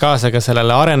aitas kaasa ka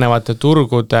sellele arenevate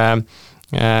turgude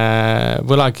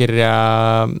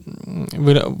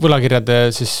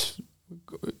võlakirjade siis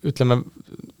ütleme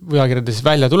võlakirjade siis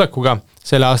väljatulekuga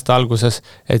selle aasta alguses,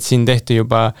 et siin tehti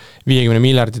juba $50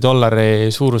 miljardi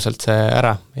suuruselt see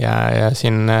ära ja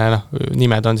siin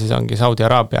nimed on siis ongi Saudi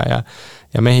Araabia ja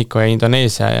Mehhiko ja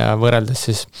Indoneesia ja võrreldes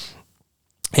siis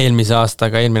eelmise aasta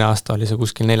oli see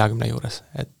kuskil 40 juures,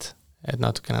 et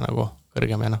natukene nagu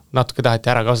kõrgem ja natuke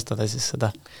taheti ära kasutada siis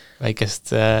seda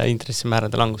väikest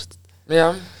intressimäärade langust.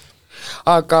 Jah,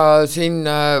 aga siin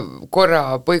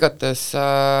korra põigates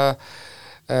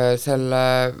selle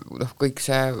kõik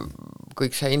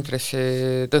see intressi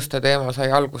tõste teema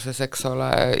sai alguses, eks ole,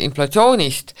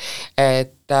 inflatsioonist,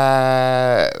 et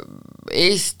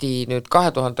Eesti nüüd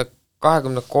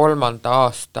 2023.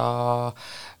 aasta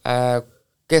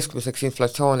keskmiseks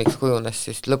inflatsiooniks kujunes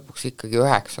siis lõpuks ikkagi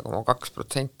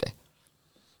 9,2%,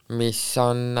 mis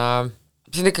on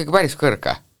ikkagi päris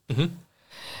kõrge.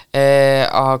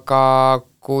 Aga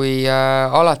kui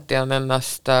alati on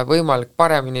ennast võimalik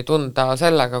paremini tunda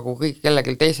sellega, kui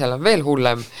kellelgi teisel on veel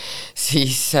hullem,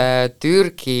 siis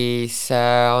Türgis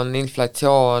on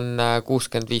inflatsioon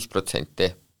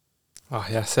 65%.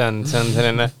 Jah, see on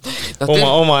selline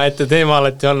oma ette teema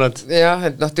alati olnud. Jah,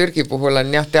 et Türgi puhul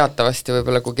on teatavasti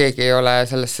võib-olla, kui keegi ei ole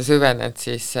sellesse süvenenud,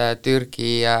 siis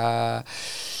Türgi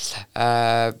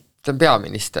see on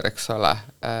peaminister, eks ole,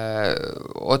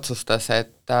 otsustas,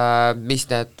 et mis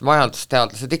need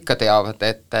majandusteadlased ikka teavad,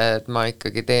 et ma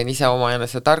ikkagi teen ise oma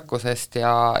enese tarkusest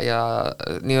ja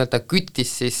nii-öelda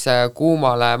küttis siis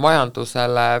kuumale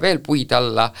majandusele veel puid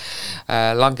alla,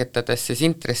 langetades siis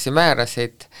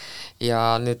intressimäärasid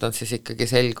ja nüüd on siis ikkagi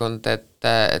selgunud,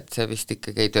 et see vist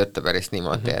ikkagi ei tööta päris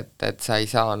niimoodi, et sa ei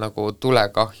saa nagu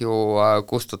tulekahju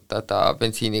kustutada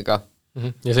bensiiniga.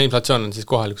 Ja see inflatsioon on siis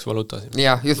kohalikus valuutas?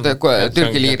 Jah, just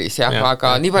Türgi liiris, jah,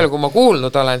 aga nii palju, kui ma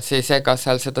kuulnud olen, siis ega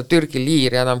seal seda Türgi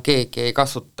liiri enam keegi ei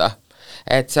kasuta.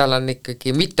 Et seal on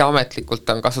ikkagi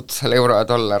mitteametlikult on kasutusel euro ja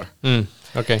dollar.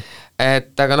 Okay.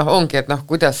 Et aga ongi, et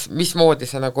kuidas, mismoodi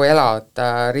sa nagu elad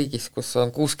riigis, kus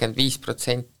on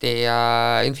 65%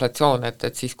 inflatsioon, et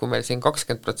siis kui meil siin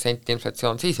 20%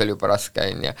 inflatsioon, siis oli juba raske,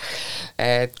 on.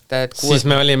 Siis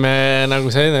me olime, nagu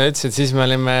sa enne ütlesid, siis me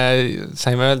olime,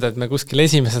 saime öelda, et me kuskil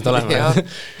esimesed oleme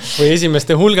või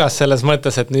esimeste hulgas selles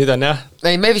mõttes, et nüüd on jah.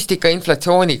 Ei, me vist ikka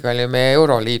inflatsiooniga olime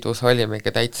Euroliidus, olimegi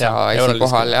täitsa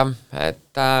esikohal, jah.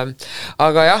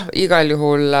 Aga jah, igal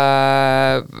juhul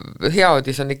hea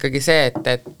uudis on ikkagi see,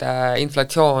 et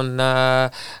inflatsioon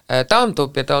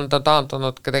taandub ja ta on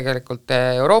taandunud ka tegelikult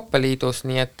Euroopa Liidus,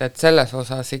 nii et selles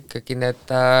osas ikkagi need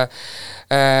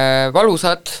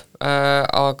valusad,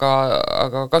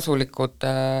 aga kasulikud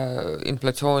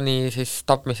inflatsiooni siis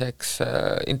tapmiseks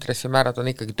intressimäärad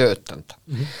on ikkagi töötanud.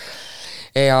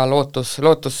 Ja lootus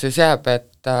siis jääb,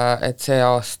 et see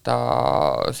aasta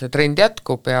see trend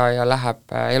jätkub ja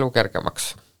läheb elu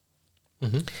kergemaks.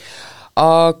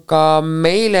 Aga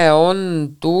meile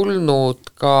on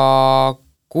tulnud ka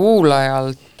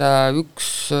kuulajalt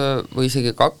üks või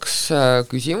isegi 2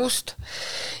 küsimust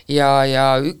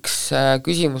ja üks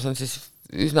küsimus on siis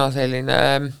üsna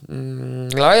selline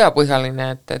laiapõhjaline,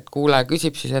 et kuulaja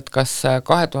küsib siis, et kas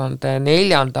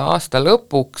 2004. aasta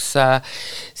lõpuks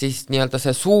siis nii-öelda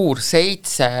see suur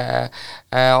 7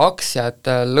 aktsiad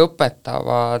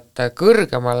lõpetavad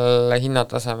kõrgemal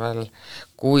hinnatasemel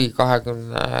kui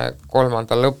 23.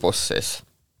 lõpus siis.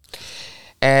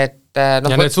 Ja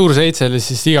need suur 7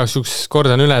 siis igaks juks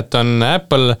kordan üle, et on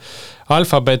Apple,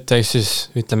 Alphabet, ehk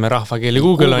siis ütleme rahvakeeli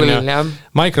Google on ja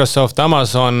Microsoft,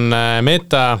 Amazon,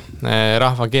 Meta,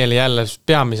 rahvakeeli jälle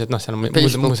peamised, seal on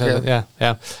Facebook,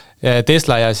 ja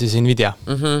Tesla ja siis Nvidia.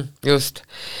 Just,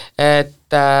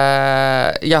 et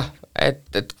jah,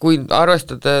 et kui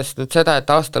arvestades nüüd seda, et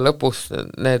aasta lõpus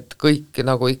need kõik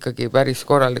nagu ikkagi päris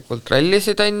korralikult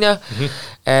rallisid on ja,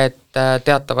 et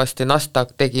teatavasti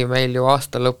Nasdaq tegi meil ju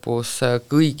aasta lõpus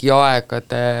kõigi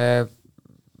aegade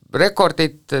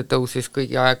rekordid, tõusis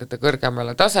kõigi aegade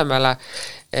kõrgemale tasemele,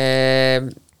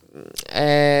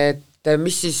 et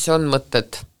mis siis on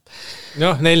mõtted?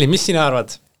 Nelli, mis sina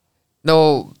arvad? No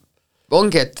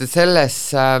ongi, et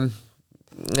selles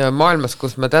maailmas,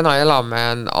 kus me täna elame,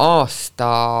 on aasta,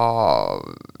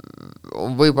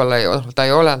 võib-olla ta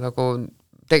ei ole nagu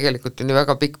tegelikult ju nii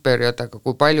väga pikk periood, aga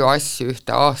kui palju asju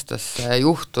ühte aastasse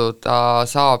juhtuda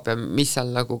saab ja mis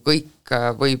seal nagu kõik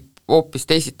võib hoopis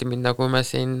teisiti minna, kui me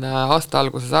siin aasta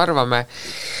alguses arvame,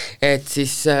 et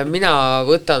siis mina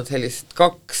võtan sellised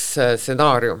 2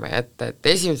 stsenaariumi, et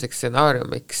esimeseks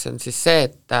stsenaariumiks on siis see,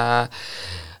 et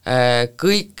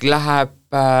kõik läheb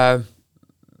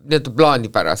nii-öelda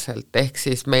plaanipäraselt, ehk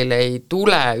siis meil ei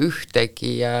tule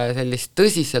ühtegi sellist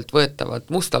tõsiselt võetavat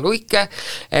musta luike,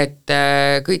 et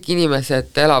kõik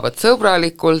inimesed elavad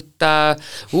sõbralikult,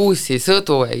 uusi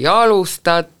sõdu ei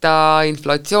alustata,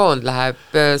 inflatsioon läheb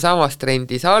samas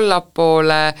trendis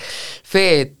allapoole,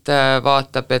 Fed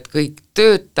vaatab, et kõik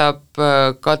töötab,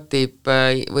 katib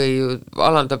või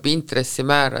alandab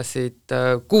intressimäärasid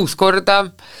 6 korda,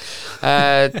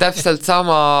 täpselt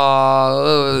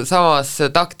samas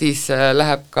taktis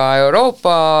läheb ka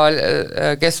Euroopa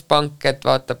keskpank, et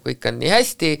vaatab, kõik on nii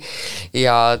hästi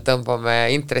ja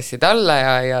tõmbame intressid alla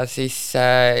ja siis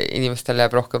inimestel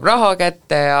jääb rohkem raha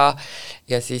kätte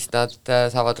ja siis nad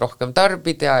saavad rohkem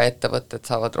tarbida ja ettevõtted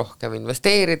saavad rohkem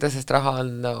investeerida, sest raha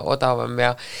on odavam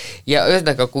ja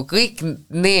ühesõnaga, kui kõik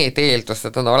need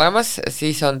eeldused on olemas,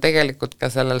 siis on tegelikult ka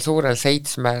sellel suurel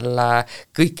 7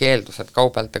 kõik eeldused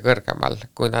kaubelda kõrgemal,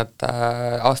 kui nad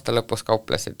aasta lõpus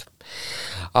kauplesid.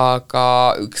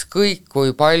 Aga ükskõik,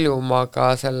 kui palju ma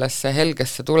ka sellesse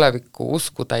helgesse tulevikku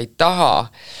uskuda ei taha,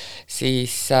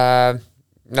 siis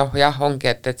jah, ongi,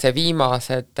 et see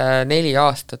viimased 4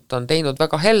 aastat on teinud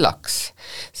väga hellaks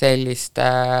selliste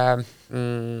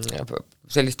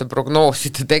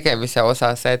prognooside tegemise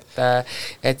osas,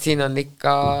 et siin on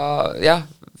ikka jah,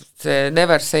 see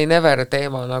never say never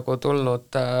teema nagu tulnud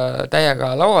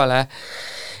täiega lauale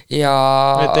ja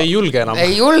et ei julge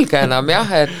enam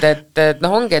jah, et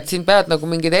noh, ongi, et siin pead nagu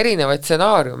mingeid erinevaid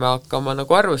stsenaariume hakkama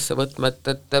nagu arvesse võtma,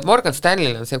 et Morgan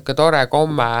Stanley'l on selline tore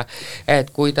komme, et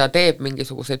kui ta teeb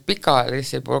mingisuguseid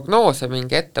pikaajalisi prognoose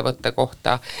mingi ettevõtte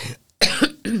kohta,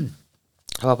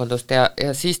 vabandust,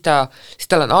 ja siis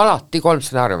tal on alati 3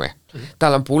 stsenaariumi.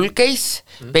 Tal on bull case,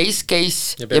 base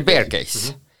case ja bear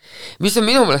case. Mis on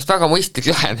minu meelest väga mõistlik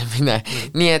lähenemine.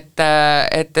 Nii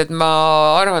et ma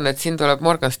arvan, et siin tuleb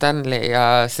Morgan Stanley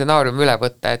stsenaarium üle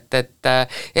võtta, et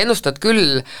ennustad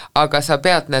küll, aga sa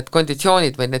pead need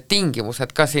konditsioonid või need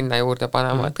tingimused ka sinna juurde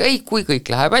panema, et ei, kui kõik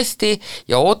läheb hästi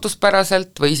ja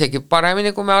ootuspäraselt või isegi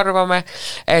paremini, kui me arvame,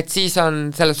 et siis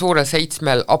on selle suure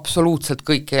 7 absoluutselt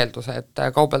kõik eeldused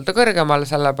kaubelda kõrgemal,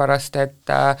 sellepärast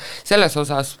et selles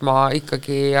osas ma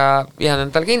ikkagi jään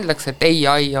endal kindlaks, et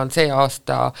AI on see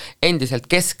aasta endiselt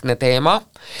keskne teema,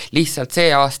 lihtsalt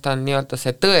see aasta on nii-öelda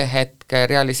see tõehetk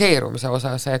realiseerumise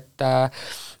osas,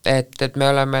 et me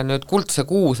oleme nüüd kuldse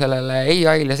kuu sellele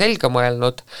AI-le selga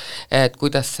mõelnud, et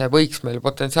kuidas see võiks meil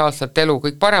potentsiaalselt elu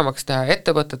kõik paremaks teha,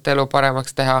 ettevõtete elu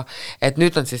paremaks teha, et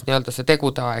nüüd on siis nii-öelda see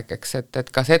tegude aeg, eks, et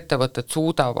kas ettevõtted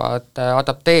suudavad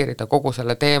adapteerida kogu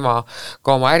selle teema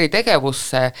ka oma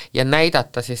äritegevusse ja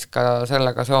näidata siis ka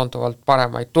sellega seonduvalt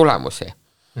paremaid tulemusi.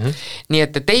 Nii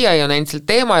et AI on endiselt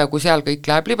teema ja kui seal kõik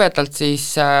läheb libedalt, siis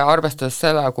arvestades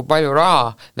seda, kui palju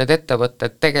raha need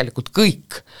ettevõtted tegelikult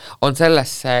kõik on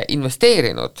sellesse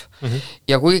investeerinud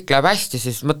ja kui kõik läheb hästi,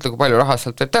 siis mõtle, kui palju raha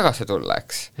sealt võib tagasi tulla,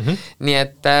 eks. Nii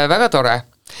et väga tore.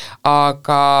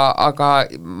 Aga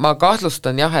ma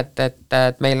kahtlustan jah,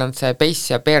 et meil on see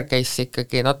base ja bear case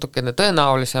ikkagi natukene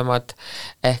tõenäolisemad,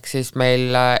 ehk siis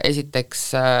meil esiteks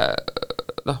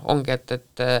ongi,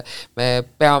 et me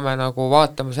peame nagu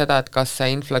vaatama seda, et kas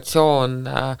see inflatsioon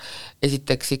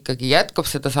esiteks ikkagi jätkub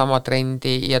seda sama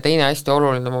trendi ja teine hästi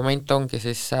oluline moment ongi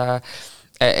siis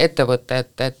ettevõte,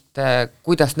 et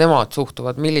kuidas nemad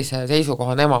suhtuvad, millise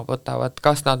seisukoha nemad võtavad,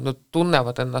 kas nad nüüd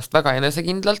tunnevad ennast väga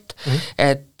enesekindlalt,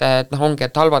 et ongi,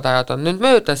 et halvad ajad on nüüd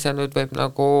möödas ja nüüd võib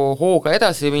nagu hooga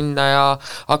edasi minna ja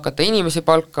hakata inimesi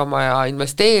palkama ja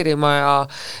investeerima ja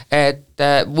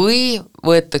või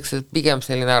võetakse pigem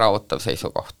selline äraootav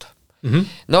seisukoht.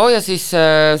 No ja siis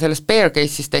sellest bear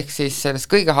case'ist ehk siis sellest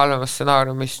kõige halvemast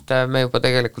stsenaariumist me juba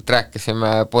tegelikult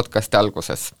rääkisime podcasti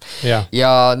alguses. Ja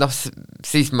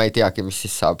siis ma ei teagi, mis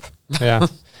siis saab.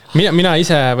 Mina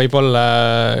ise võib-olla,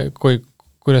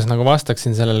 kuidas nagu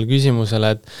vastaksin sellele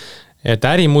küsimusele, et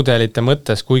ärimudelite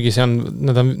mõttes, kuigi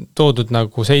nad on toodud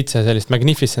nagu 7 sellist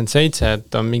Magnificent 7,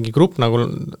 et on mingi grupp nagu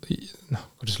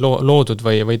kuidas loodud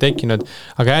või tekkinud,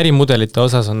 aga ärimudelite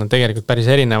osas on tegelikult päris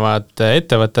erinevad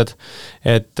ettevõtted,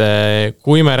 et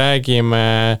kui me räägime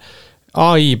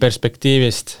AI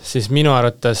perspektiivist, siis minu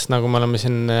arvates, nagu me oleme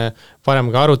siin varem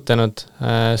ka arutanud,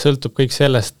 sõltub kõik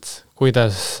sellest,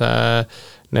 kuidas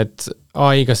need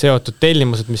AI-ga seotud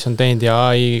tellimused, mis on teinud ja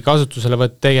AI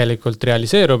kasutuselevõtt tegelikult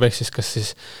realiseerub, ehk siis kas siis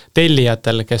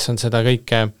tellijatel, kes on seda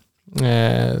kõike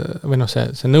või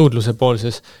see nõudluse pool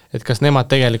siis, et kas nemad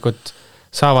tegelikult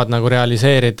saavad nagu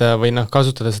realiseerida või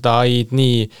kasutada seda AI-d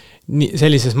nii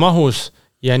sellises mahus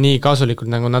ja nii kasulikult,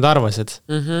 nagu nad arvasid.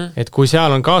 Et kui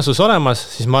seal on kaasus olemas,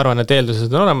 siis ma arvan, et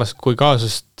eeldused on olemas, kui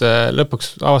kaasust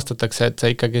lõpuks avastatakse, et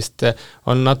see ikkagist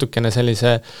on natukene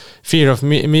sellise fear of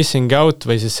missing out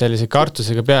või siis sellise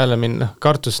kartusega peale minna,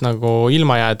 kartus nagu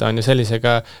ilma jääda on ju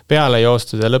sellisega peale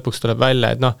joostud ja lõpuks tuleb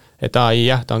välja, et AI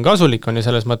jah, ta on kasulik, on ju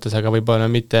selles mõttes, aga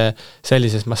võib-olla mitte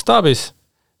sellises mastaabis,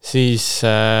 siis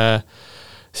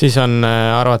on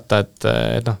arvata, et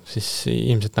siis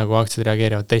ilmselt nagu aktsiad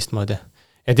reageerivad teistmoodi.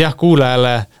 Et jah,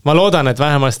 kuulajale, ma loodan, et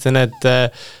vähemasti need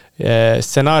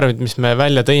stsenaariumid, mis me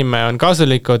välja tõime, on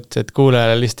kasulikud, et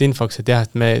kuulajale lihtsalt infoks, et jah,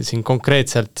 et me siin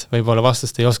konkreetselt võib-olla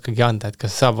vastust ei oskagi anda, et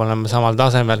kas saab olema samal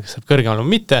tasemel, kas saab kõrgemal või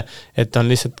mitte, et on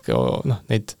lihtsalt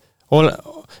neid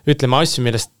ütleme asju,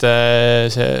 millest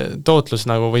see tootlus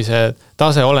nagu või see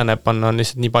tase oleneb, on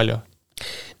lihtsalt nii palju.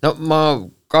 No ma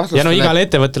kahtlustan, ja igal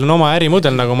ettevõttel on oma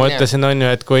ärimudel, nagu ma ütlesin, on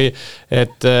ju, et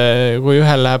kui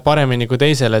ühel läheb paremini kui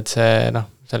teisel, et see,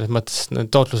 selles mõttes need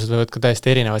tootlused võivad ka täiesti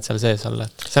erinevad seal sees olla.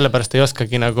 Sellepärast ei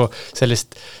oskagi nagu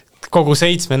sellist kogu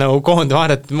 7 nagu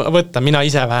koondvaadet võtta, mina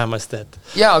ise vähemasti.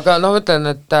 Jaa, aga ütlen,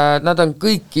 et nad on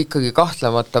kõik ikkagi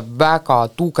kahtlemata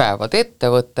väga tugevad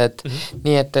ettevõtted,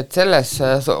 nii et selles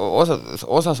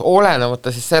osas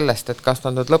olenemata siis sellest, et kas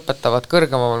nad nüüd lõpetavad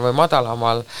kõrgemamal või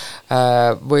madalamal,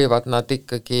 võivad nad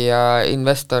ikkagi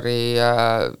investori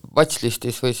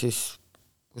watchlistis või siis,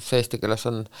 kus eesti keeles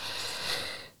on,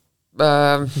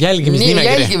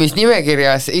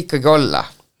 jälgimisnimekirjas ikkagi olla.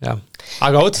 Jah.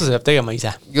 Aga otsuse peab tegema ise.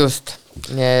 Just.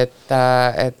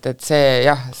 et see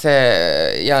jah,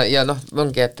 see ja noh,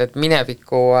 ongi, et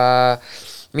mineviku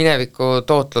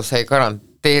tootlus ei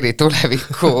garanteeri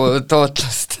tuleviku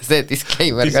tootlust, see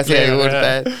disclaimer ka siia juurde,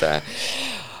 et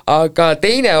aga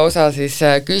teine osa siis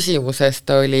küsimusest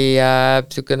oli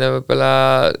niisugune võib-olla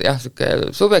jah,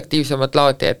 niisugune subjektiivsemat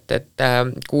laadi, et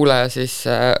kuulaja siis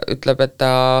ütleb, et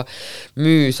ta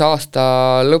müüs aasta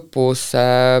lõpus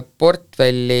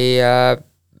portfelli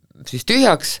siis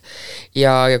tühjaks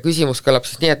ja küsimus kõlab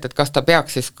siis nii, et kas ta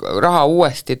peaks siis raha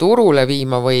uuesti turule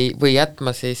viima või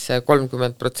jätma siis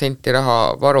 30%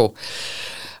 raha varu.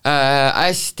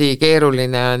 Hästi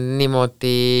keeruline on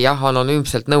niimoodi jah,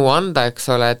 anonüümselt nõu anda, eks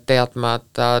ole, et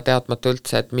teadmata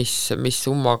üldse, et mis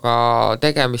summaga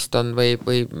tegemist on või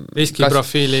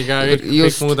riskiprofiiliga,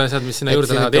 kõik muud asjad, mis sinna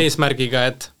juurde lähevad, eesmärgiga,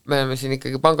 et me oleme siin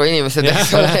ikkagi panga inimesed,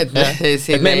 eks ole, et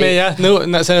me jah,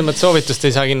 selles mõttes soovitust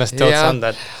ei saa kindlasti otsa anda.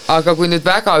 Aga kui nüüd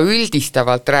väga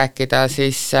üldistavalt rääkida,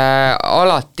 siis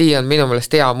alati on minu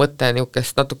meelest hea mõte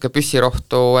niisugust natuke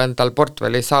püssirohtu endal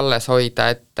portfellis alles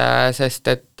hoida, sest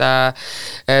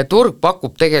turg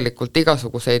pakub tegelikult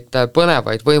igasuguseid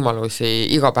põnevaid võimalusi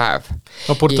iga päev.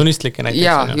 Oportunistlikke näiteks.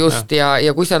 Ja just,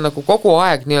 ja kui sa nagu kogu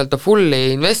aeg nii-öelda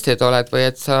fully invested oled või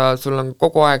et sul on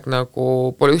kogu aeg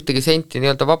nagu pole ühtegi senti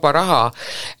nii-öelda vaba raha,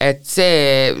 et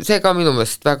see ka minu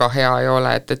meelest väga hea ei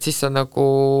ole, et siis sa nagu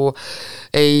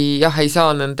ei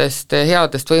saa nendest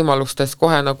headest võimalustest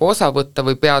kohe nagu osa võtta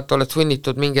või oled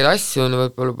sunnitud mingeid asju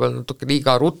võib-olla natuke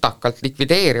liiga rutakalt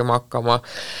likvideerima hakkama,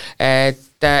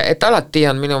 et alati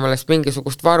on minu meelest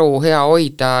mingisugust varu hea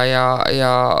hoida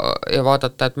ja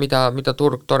vaadata, et mida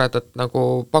turg toredat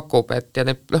nagu pakub, et ja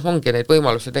ongi neid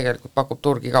võimalusi tegelikult pakub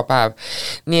turg iga päev.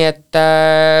 Nii et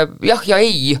jah ja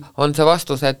ei on see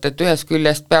vastus, et ühest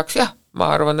küljest peaks jah, ma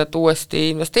arvan, et uuesti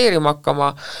investeerima hakkama,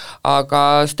 aga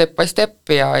step by step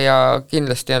ja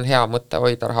kindlasti on hea mõte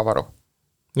hoida rahavaru.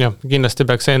 Jah, kindlasti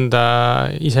peaks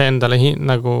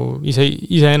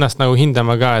iseennast nagu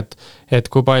hindama ka, et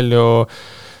kui palju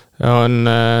on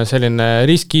selline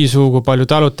riskiisu, kui palju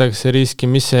talutakse riski,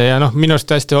 ja minu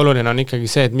arust hästi oluline on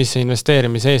ikkagi see, et mis see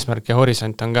investeerimise eesmärk ja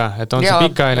horisont on ka, et on see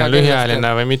pikaajaline,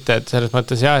 lühiajaline või mitte, et selles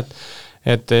mõttes jah,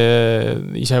 et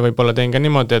ise võib-olla teen ka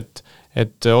niimoodi,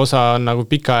 et osa on nagu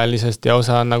pikaajalisest ja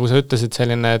osa on, nagu sa ütlesid,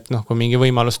 selline, et kui mingi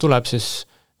võimalus tuleb, siis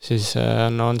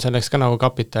on selleks ka nagu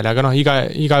kapitali, aga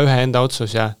iga ühe enda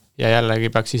otsus ja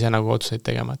jällegi peaks ise nagu otsuseid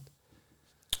tegema.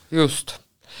 Just.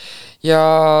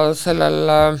 Ja sellel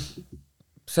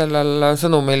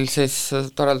sõnumil siis,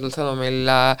 toredal sõnumil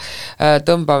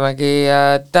tõmbamegi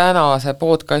tänase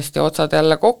podcasti otsad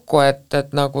jälle kokku,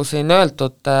 et nagu siin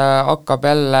öeldud, hakkab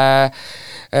jälle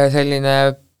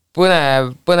selline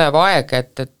põnev aeg,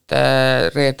 et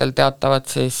reedel teatavad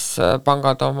siis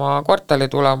pangad oma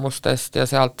kvartalitulemustest ja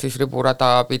sealt siis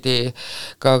riburada pidi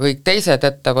ka kõik teised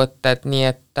ettevõtted, nii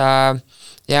et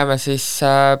jääme siis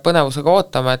põnevusega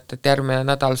ootama, et järgmine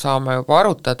nädal saame juba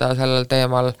arutada sellel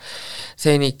teemal.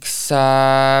 Seniks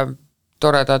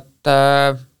toredat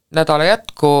nädala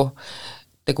jätku,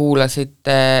 te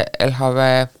kuulasite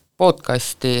LHV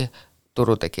podcasti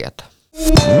Turutegijad.